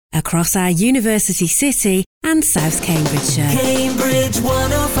across our university city and South Cambridgeshire. Cambridge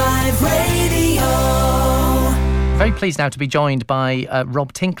 105 Radio. Very pleased now to be joined by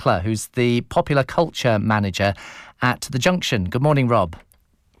Rob Tinkler, who's the popular culture manager at the Junction. Good morning, Rob.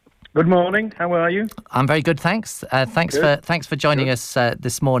 Good morning. How are you? I'm very good, thanks. Thanks for joining us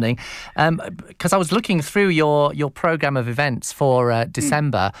this morning. Because I was looking through your programme of events for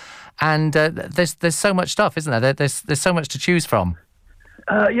December, and there's so much stuff, isn't there? There's so much to choose from.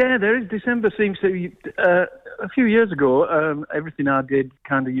 Yeah, there is. December seems to. A few years ago, everything I did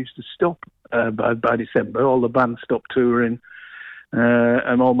kind of used to stop by December. All the bands stopped touring.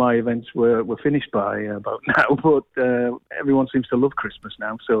 And all my events were finished by about now, but everyone seems to love Christmas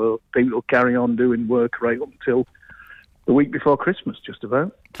now, so people carry on doing work right up until the week before Christmas, just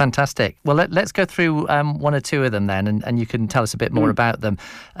about. Fantastic. Well, let's go through one or two of them then, and you can tell us a bit more about them.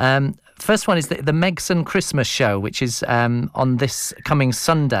 First one is the Megson Christmas Show, which is on this coming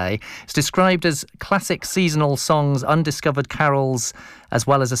Sunday. It's described as classic seasonal songs, undiscovered carols, as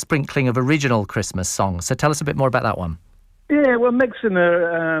well as a sprinkling of original Christmas songs. So tell us a bit more about that one. Yeah, well, Megson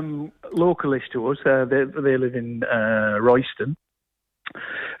are localish to us. They live in Royston,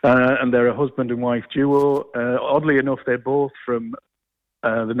 and they're a husband and wife duo. Oddly enough, they're both from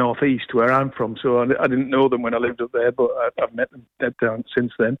the northeast, where I'm from. So I didn't know them when I lived up there, but I've met them down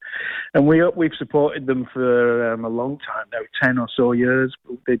since then. And we've supported them for a long time now, 10 or so years.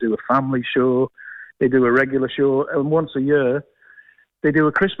 They do a family show, they do a regular show, and once a year they do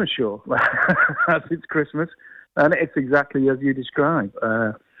a Christmas show, as it's Christmas. And it's exactly as you describe.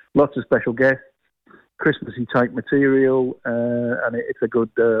 Lots of special guests, Christmassy type material, and it's a good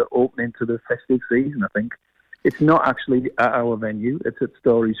opening to the festive season, I think. It's not actually at our venue. It's at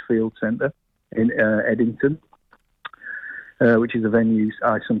Storey's Field Centre in Eddington, which is a venue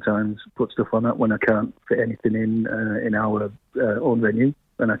I sometimes put stuff on at when I can't fit anything in our own venue.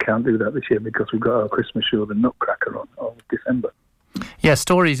 And I can't do that this year because we've got our Christmas show, the Nutcracker, on December. Yeah,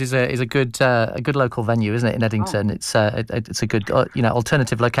 Stories is a good local venue, isn't it, in Eddington? It's a good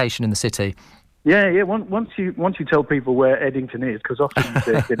alternative location in the city. Yeah. Once you tell people where Eddington is, because often you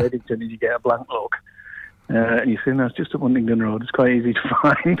say it's in Eddington and you get a blank look, and you think that's just up Huntingdon Road. It's quite easy to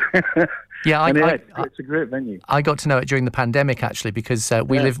find. Yeah, it's a great venue. I got to know it during the pandemic actually, because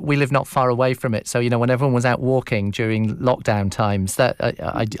we live not far away from it. So when everyone was out walking during lockdown times, that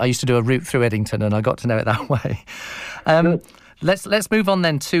I used to do a route through Eddington, and I got to know it that way. Let's move on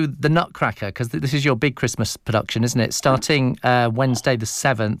then to the Nutcracker, because this is your big Christmas production, isn't it? Starting Wednesday the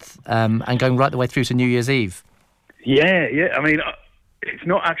 7th and going right the way through to New Year's Eve. Yeah. I mean, it's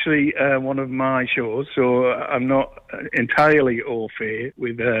not actually one of my shows, so I'm not entirely au fait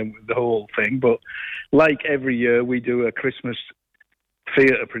with the whole thing. But like every year, we do a Christmas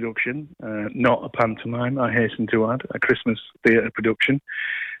theatre production, not a pantomime, I hasten to add, a Christmas theatre production.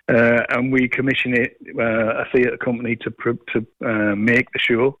 And we commission a theatre company to make the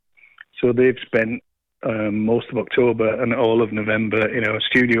show. So they've spent most of October and all of November in our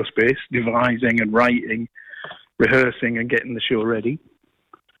studio space, devising and writing, rehearsing and getting the show ready.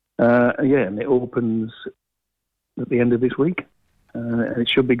 And it opens at the end of this week. And it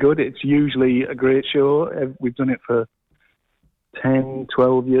should be good. It's usually a great show. We've done it for 10,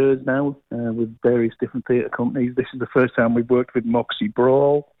 12 years now with various different theatre companies. This is the first time we've worked with Moxie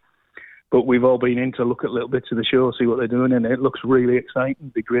Brawl, but we've all been in to look at little bits of the show, see what they're doing, and it looks really exciting.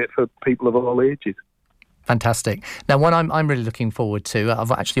 It'd be great for people of all ages. Fantastic. Now, one I'm really looking forward to,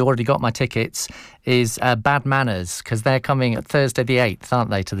 I've actually already got my tickets, is Bad Manners, because they're coming at Thursday the 8th, aren't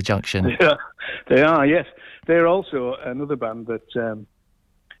they, to the Junction? Yeah, they are, yes. They're also another band that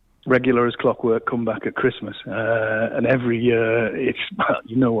regular as clockwork come back at Christmas. And every year,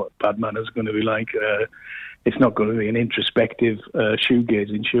 you know what Bad Manners is going to be like. It's not going to be an introspective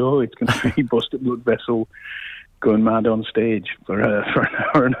shoegazing show. It's going to be Busted Blood Vessel going mad on stage for an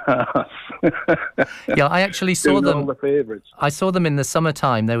hour and a half. Yeah, I actually saw them. All the favourites. I saw them in the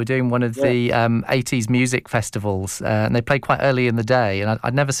summertime. They were doing one of the 80s music festivals, and they played quite early in the day, and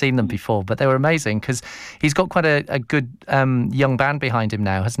I'd never seen them before, but they were amazing, because he's got quite a good young band behind him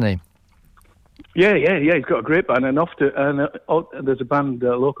now, hasn't he? Yeah, he's got a great band, and there's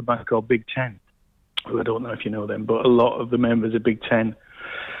a local band called Big Ten, who I don't know if you know them, but a lot of the members of Big Ten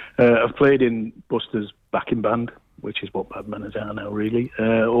have played in Buster's backing band, which is what Bad Manners are now, really,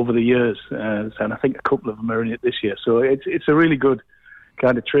 over the years. And I think a couple of them are in it this year. So it's a really good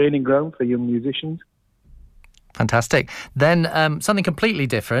kind of training ground for young musicians. Fantastic. Then something completely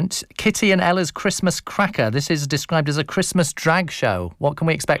different, Kitty and Ella's Christmas Cracker. This is described as a Christmas drag show. What can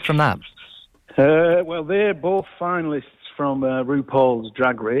we expect from that? Well, they're both finalists from RuPaul's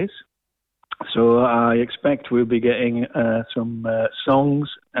Drag Race. So I expect we'll be getting some songs,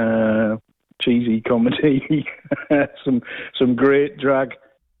 cheesy comedy, some great drag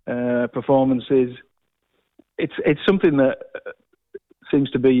performances. It's something that seems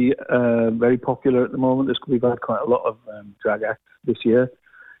to be very popular at the moment. We've had quite a lot of drag acts this year,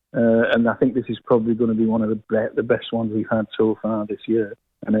 and I think this is probably going to be one of the best ones we've had so far this year.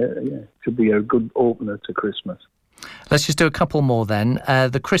 And it should be a good opener to Christmas. Let's just do a couple more then.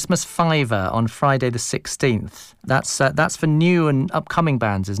 The Christmas Fiver on Friday the 16th. That's for new and upcoming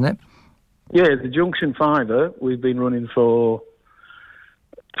bands, isn't it? Yeah, the Junction Fiver we've been running for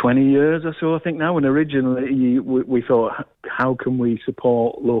 20 years or so, I think now. And originally we thought, how can we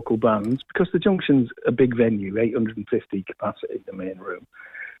support local bands? Because the Junction's a big venue, 850 capacity, the main room.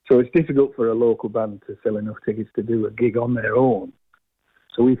 So it's difficult for a local band to sell enough tickets to do a gig on their own.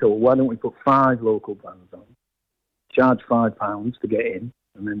 So we thought, why don't we put 5 local bands on, charge £5 to get in,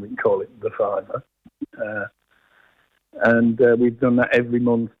 and then we can call it the Fiver. And we've done that every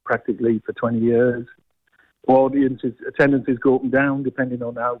month practically for 20 years. Attendances go up and down depending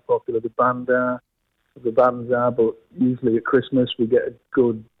on how popular the bands are, but usually at Christmas we get a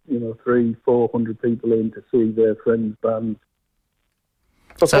good, 300-400 people in to see their friends' bands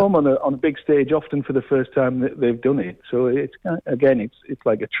perform on a big stage, often for the first time that they've done it. So it's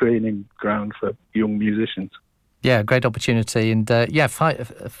like a training ground for young musicians. Yeah, great opportunity, and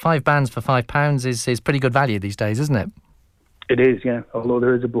five bands for £5 is pretty good value these days, isn't it? It is, yeah. Although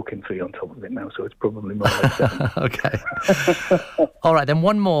there is a booking fee on top of it now, so it's probably more like that. Okay. All right, then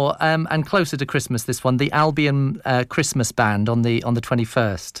one more, and closer to Christmas. This one, the Albion Christmas Band on the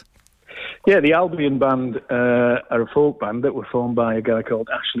 21st. Yeah, the Albion Band are a folk band that were formed by a guy called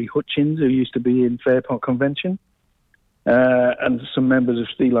Ashley Hutchins, who used to be in Fairport Convention, and some members of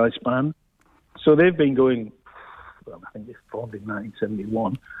Steel Eye Span. So they've been going, I think they formed in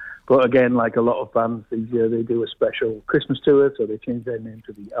 1971. But again, like a lot of bands these years, they do a special Christmas tour, so they change their name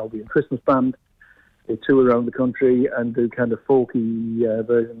to the Albion Christmas Band. They tour around the country and do kind of folky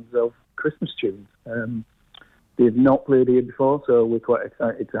versions of Christmas tunes. They've not played here before, so we're quite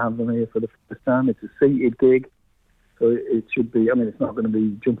excited to have them here for the first time. It's a seated gig, so it should be, it's not going to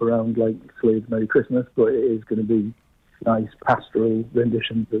be jump around like Slade's Merry Christmas, but it is going to be nice pastoral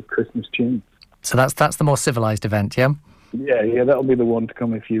renditions of Christmas tunes. So that's the more civilised event, yeah? Yeah, that'll be the one to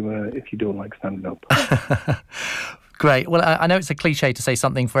come if you don't like standing up. Great. Well, I know it's a cliche to say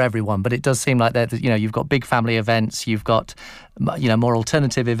something for everyone, but it does seem like that. You've got big family events, you've got more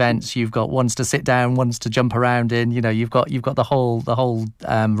alternative events, you've got ones to sit down, ones to jump around in. You've got the whole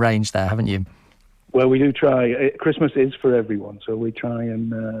range there, haven't you? Well, we do try. Christmas is for everyone, so we try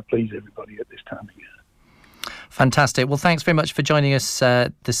and please everybody at this time of year. Fantastic. Well, thanks very much for joining us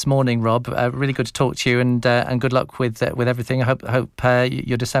this morning, Rob. Really good to talk to you, and good luck with everything. I hope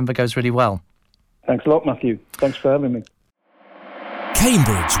your December goes really well. Thanks a lot, Matthew. Thanks for having me.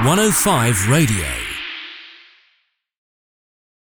 Cambridge 105 Radio.